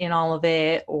in all of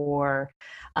it, or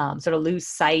sort of lose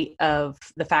sight of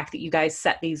the fact that you guys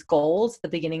set these goals at the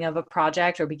beginning of a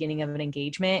project or beginning of an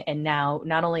engagement. And now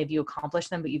not only have you accomplished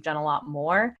them, but you've done a lot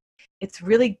more. It's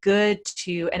really good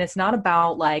and it's not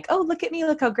about like, oh, look at me,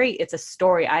 look how great. It's a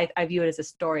story. I view it as a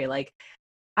story. Like,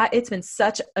 it's been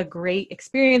such a great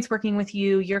experience working with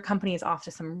you. Your company is off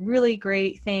to some really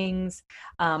great things.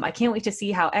 I can't wait to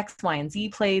see how X, Y, and Z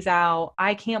plays out.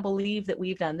 I can't believe that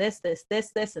we've done this,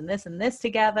 and this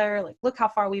together. Like, look how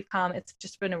far we've come. It's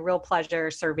just been a real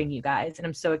pleasure serving you guys. And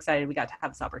I'm so excited we got to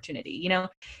have this opportunity.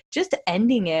 Just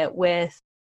ending it with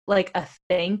like a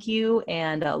thank you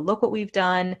and look what we've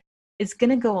done is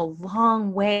going to go a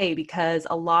long way, because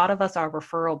a lot of us are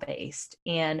referral based,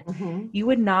 and you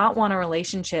would not want a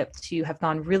relationship to have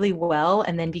gone really well,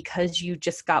 and then because you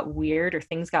just got weird or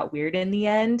things got weird in the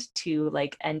end, to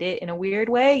like end it in a weird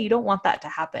way. You don't want that to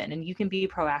happen, and you can be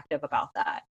proactive about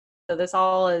that. So this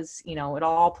all is, it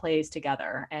all plays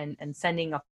together, and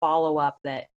sending a follow-up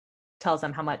that tells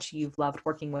them how much you've loved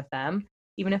working with them,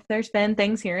 even if there's been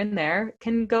things here and there,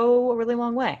 can go a really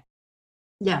long way.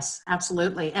 Yes,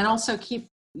 absolutely. And also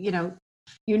you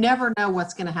never know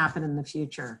what's going to happen in the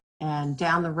future. And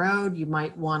down the road, you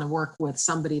might want to work with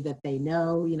somebody that they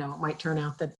know. It might turn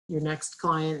out that your next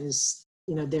client is,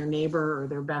 their neighbor or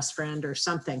their best friend or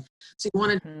something. So you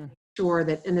want to make sure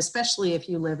that, and especially if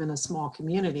you live in a small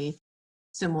community,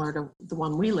 similar to the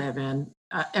one we live in,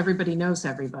 everybody knows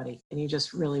everybody. And you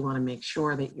just really want to make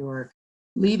sure that you're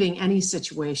leaving any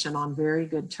situation on very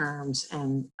good terms,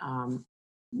 and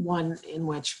one in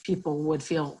which people would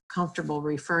feel comfortable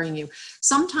referring you.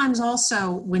 Sometimes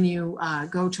also when you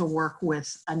go to work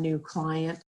with a new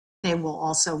client, they will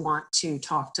also want to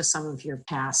talk to some of your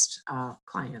past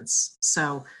clients.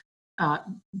 So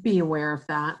be aware of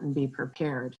that and be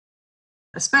prepared,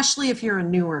 especially if you're a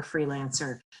newer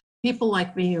freelancer. People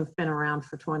like me who've been around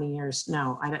for 20 years,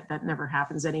 no, that never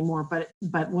happens anymore.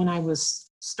 But when I was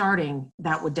starting,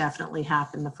 that would definitely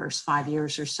happen the first 5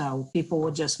 years or so. People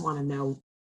would just want to know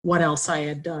what else I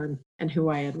had done and who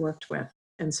I had worked with.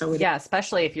 And so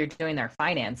especially if you're doing their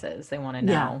finances, they want to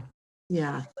know.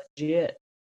 Yeah. Legit.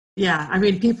 Yeah. I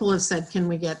mean, people have said, can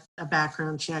we get a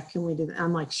background check? Can we do that?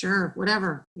 I'm like, sure,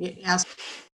 whatever. Ask what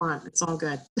you want. It's all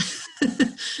good.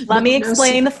 Let me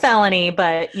explain the felony,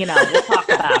 but we'll talk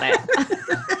about it.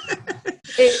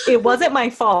 It wasn't my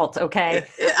fault, okay?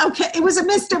 Okay, it was a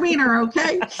misdemeanor,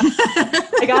 okay?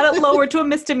 I got it lowered to a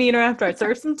misdemeanor after I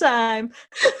served some time.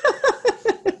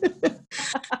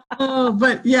 Oh,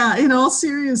 but yeah, in all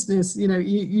seriousness,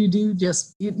 you do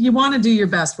just, you want to do your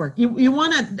best work. You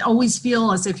want to always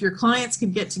feel as if your clients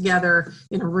could get together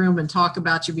in a room and talk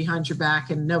about you behind your back,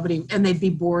 and they'd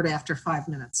be bored after 5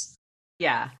 minutes.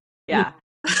 Yeah.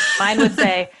 Mine would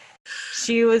say,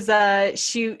 she was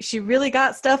she really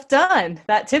got stuff done.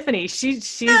 That Tiffany, she gets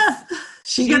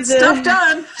stuff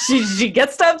done. She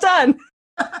gets stuff done.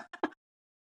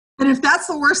 And if that's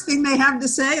the worst thing they have to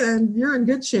say, then you're in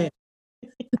good shape.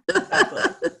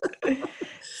 Exactly.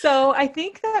 So I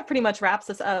think that pretty much wraps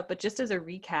us up. But just as a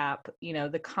recap,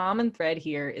 the common thread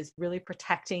here is really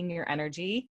protecting your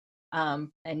energy, and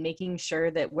making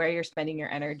sure that where you're spending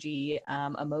your energy,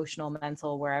 emotional,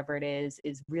 mental, wherever it is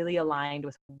really aligned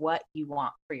with what you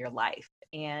want for your life.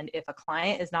 And if a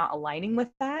client is not aligning with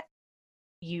that,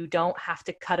 you don't have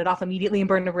to cut it off immediately and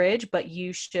burn a bridge, but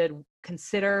you should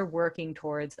consider working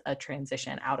towards a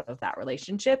transition out of that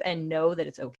relationship, and know that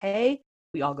it's okay.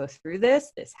 We all go through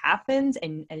this. This happens.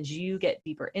 And as you get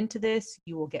deeper into this,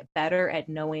 you will get better at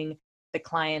knowing the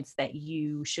clients that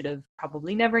you should have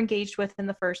probably never engaged with in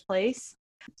the first place.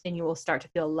 And you will start to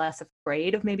feel less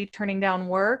afraid of maybe turning down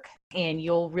work. And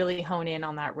you'll really hone in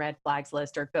on that red flags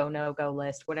list or go, no go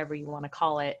list, whatever you want to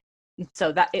call it.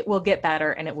 So that it will get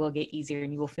better and it will get easier,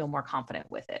 and you will feel more confident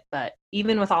with it. But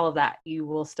even with all of that, you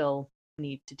will still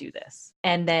need to do this.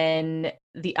 And then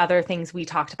the other things we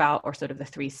talked about, or sort of the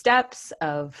 3 steps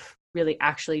of really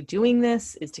actually doing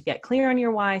this, is to get clear on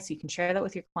your why so you can share that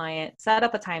with your client, set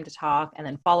up a time to talk, and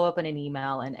then follow up in an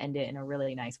email and end it in a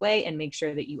really nice way, and make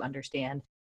sure that you understand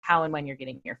how and when you're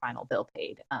getting your final bill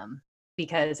paid.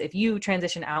 Because if you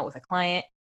transition out with a client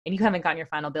and you haven't gotten your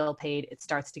final bill paid, it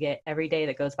starts to get, every day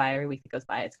that goes by, every week that goes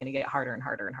by, it's going to get harder and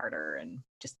harder and harder and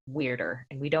just weirder.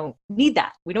 And we don't need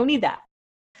that. We don't need that.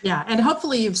 Yeah. And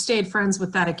hopefully you've stayed friends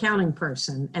with that accounting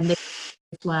person and they've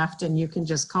left, and you can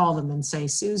just call them and say,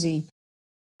 Susie,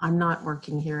 I'm not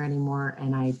working here anymore,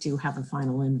 and I do have a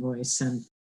final invoice. And,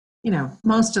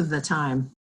 most of the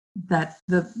time that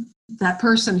that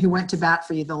person who went to bat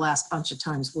for you the last bunch of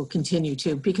times will continue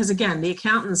to, because again, the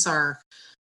accountants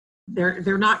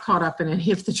they're not caught up in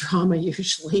any of the drama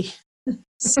usually.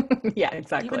 Yeah,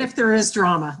 exactly. Even if there is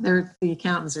drama, the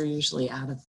accountants are usually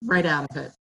right out of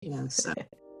it, so.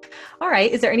 All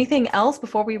right. Is there anything else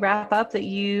before we wrap up that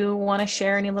you want to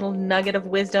share? Any little nugget of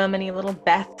wisdom, any little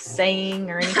Beth saying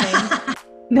or anything?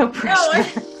 No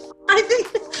pressure. No,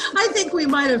 I think we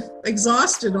might have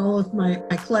exhausted all of my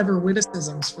clever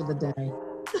witticisms for the day.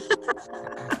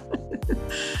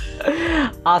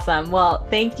 Awesome. Well,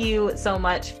 thank you so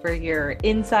much for your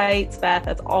insights, Beth,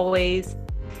 as always.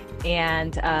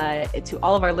 And to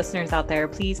all of our listeners out there,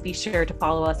 please be sure to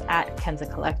follow us at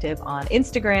Kenza Collective on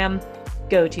Instagram.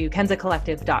 Go to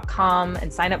kenzacollective.com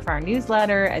and sign up for our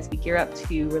newsletter as we gear up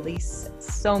to release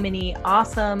so many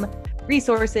awesome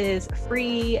resources,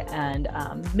 free and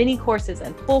mini courses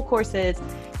and full courses.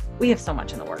 We have so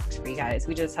much in the works for you guys.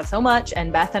 We just have so much.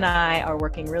 And Beth and I are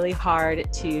working really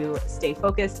hard to stay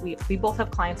focused. We both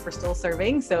have clients we're still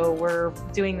serving, so we're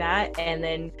doing that. And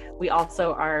then we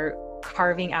also are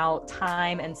carving out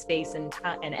time and space and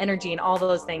energy and all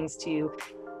those things to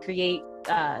create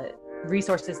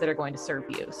resources that are going to serve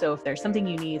you. So if there's something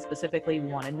you need specifically,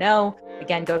 we want to know,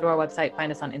 again, go to our website,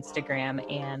 find us on Instagram,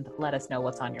 and let us know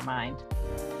what's on your mind.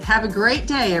 Have a great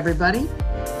day, everybody.